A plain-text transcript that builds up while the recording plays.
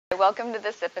welcome to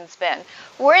the Sip and Spin.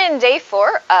 We're in day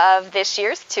 4 of this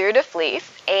year's Tour de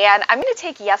Fleece, and I'm going to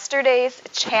take yesterday's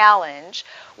challenge,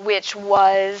 which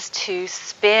was to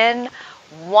spin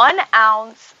 1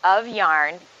 ounce of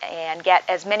yarn and get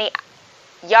as many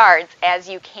yards as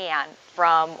you can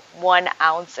from 1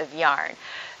 ounce of yarn.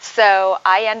 So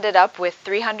I ended up with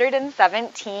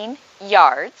 317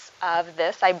 yards of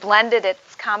this. I blended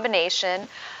its combination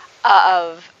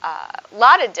of a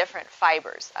lot of different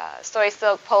fibers, soy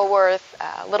silk, Polworth,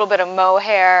 a little bit of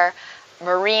mohair,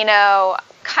 merino,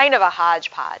 kind of a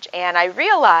hodgepodge. And I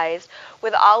realized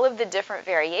with all of the different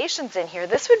variations in here,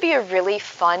 this would be a really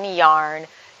fun yarn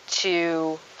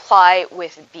to ply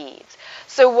with beads.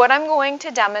 So what I'm going to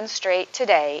demonstrate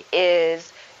today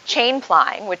is chain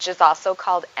plying, which is also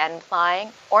called end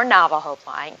plying or Navajo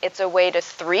plying. It's a way to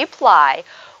 3-ply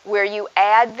where you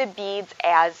add the beads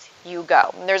as you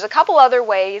go. And there's a couple other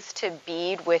ways to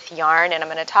bead with yarn, and I'm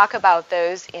going to talk about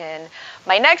those in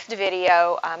my next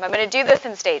video. I'm going to do this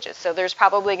in stages, so there's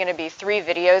probably going to be 3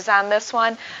 videos on this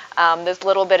one. This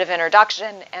little bit of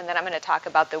introduction, and then I'm going to talk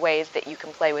about the ways that you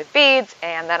can play with beads,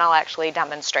 and then I'll actually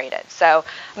demonstrate it. So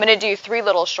I'm going to do 3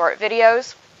 little short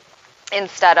videos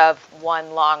instead of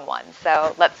 1 long one.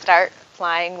 So let's start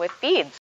plying with beads.